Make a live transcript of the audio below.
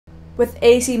With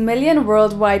 80 million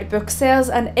worldwide book sales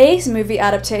and 8 movie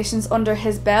adaptations under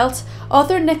his belt,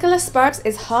 author Nicholas Sparks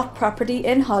is hot property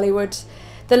in Hollywood.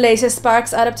 The latest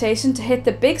Sparks adaptation to hit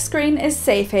the big screen is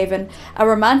Safe Haven, a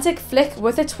romantic flick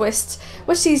with a twist,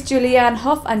 which sees Julianne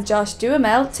Hough and Josh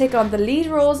Duhamel take on the lead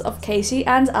roles of Katie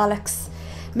and Alex.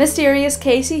 Mysterious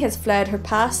Katie has fled her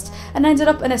past and ended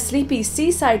up in a sleepy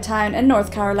seaside town in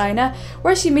North Carolina,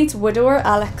 where she meets widower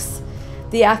Alex.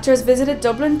 The actors visited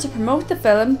Dublin to promote the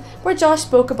film, where Josh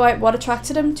spoke about what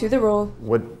attracted him to the role.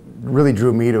 What really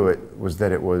drew me to it was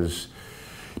that it was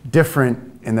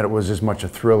different in that it was as much a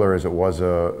thriller as it was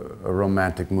a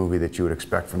romantic movie that you would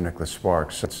expect from Nicholas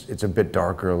Sparks. It's a bit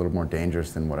darker, a little more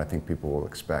dangerous than what I think people will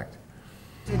expect.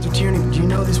 Do you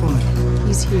know this woman?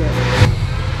 He's here.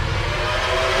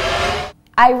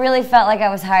 I really felt like I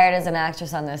was hired as an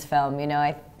actress on this film. You know,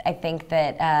 I think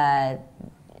that,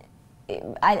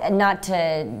 not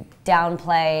to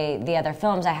downplay the other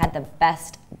films, I had the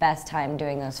best time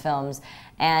doing those films.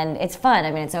 And it's fun.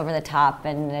 I mean, it's over the top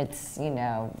and it's, you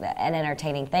know, an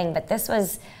entertaining thing. But this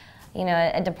was, you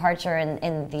know, a departure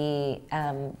in the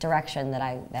direction that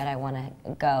I want to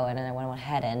go and I want to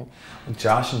head in.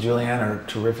 Josh and Julianne are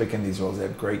terrific in these roles. They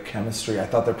have great chemistry. I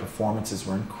thought their performances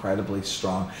were incredibly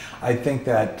strong. I think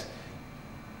that,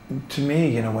 to me,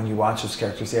 you know, when you watch those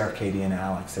characters, they are Katie and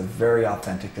Alex. They're very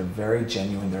authentic. They're very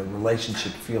genuine. Their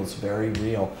relationship feels very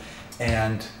real,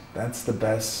 and that's the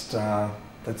best.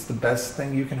 That's the best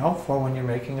thing you can hope for when you're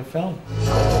making a film. Did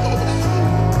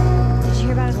you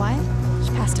hear about his wife?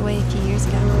 She passed away a few years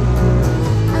ago.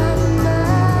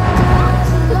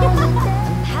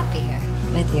 I'm happy here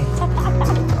with you.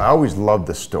 I always loved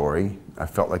the story. I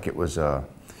felt like it was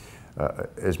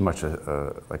as much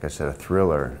like I said, a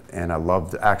thriller, and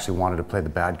actually wanted to play the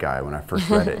bad guy when I first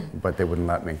read it, but they wouldn't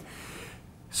let me.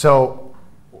 So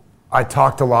I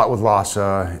talked a lot with Lasse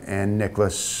and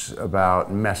Nicholas about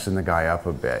messing the guy up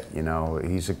a bit. You know,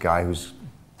 he's a guy who's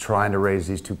trying to raise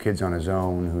these 2 kids on his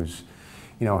own, who's,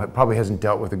 you know, probably hasn't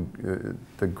dealt with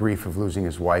the grief of losing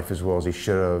his wife as well as he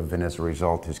should have, and as a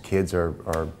result, his kids are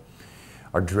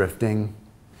drifting.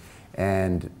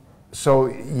 And so,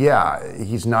 yeah,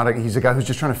 he's a guy who's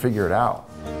just trying to figure it out.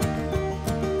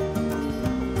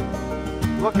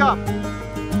 Look up,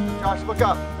 Josh. Look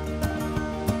up.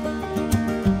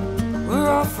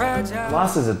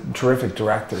 Lasse is a terrific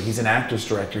director. He's an actor's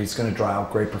director. He's going to draw out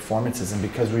great performances, and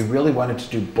because we really wanted to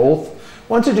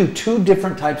do 2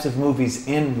 different types of movies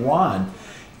in one,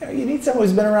 you know, you need someone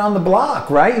who's been around the block,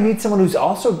 right? You need someone who's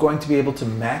also going to be able to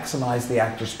maximize the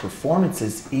actor's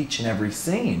performances each and every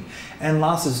scene. And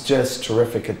Lasse is just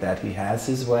terrific at that. He has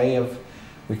his way of,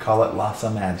 we call it Lasse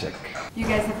magic. You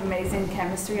guys have amazing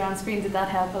chemistry on screen. Did that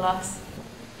help a lot?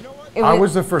 I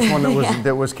was the first one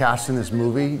that was cast in this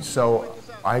movie, so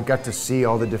I got to see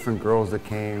all the different girls that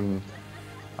came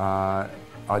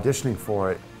auditioning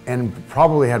for it, and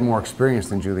probably had more experience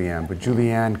than Julianne. But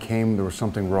Julianne came, there was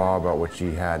something raw about what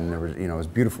she had, and there was, you know, as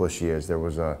beautiful as she is, there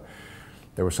was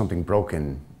something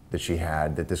broken that she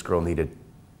had that this girl needed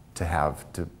to have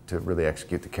to really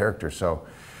execute the character. So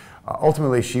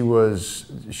ultimately, she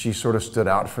sort of stood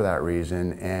out for that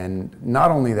reason. And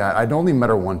not only that, I'd only met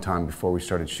her one time before we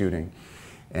started shooting,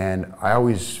 and I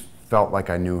always felt like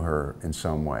I knew her in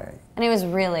some way. And it was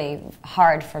really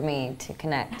hard for me to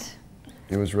connect.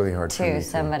 It was really hard for me to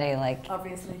somebody like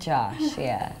obviously Josh.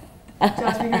 Yeah.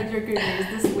 Josh, we heard your good news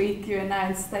this week. You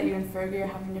announced that you and Fergie are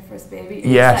having your first baby. Are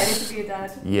you yes. excited to be a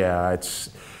dad? Yeah,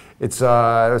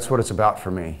 that's what it's about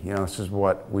for me. You know, this is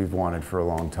what we've wanted for a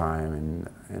long time,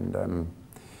 and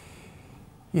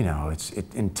you know,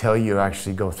 until you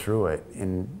actually go through it,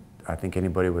 and I think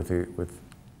anybody with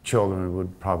children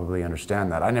would probably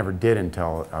understand that. I never did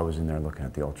until I was in there looking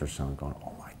at the ultrasound, going,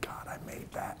 "Oh my God, I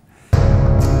made that."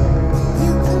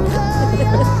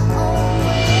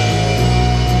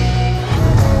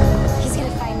 He's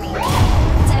gonna find me.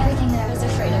 It's everything that I was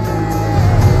afraid of.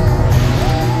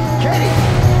 Katie!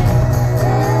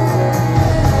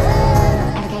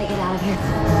 I gotta get out of here.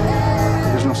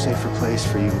 There's no safer place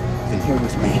for you than here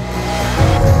with me.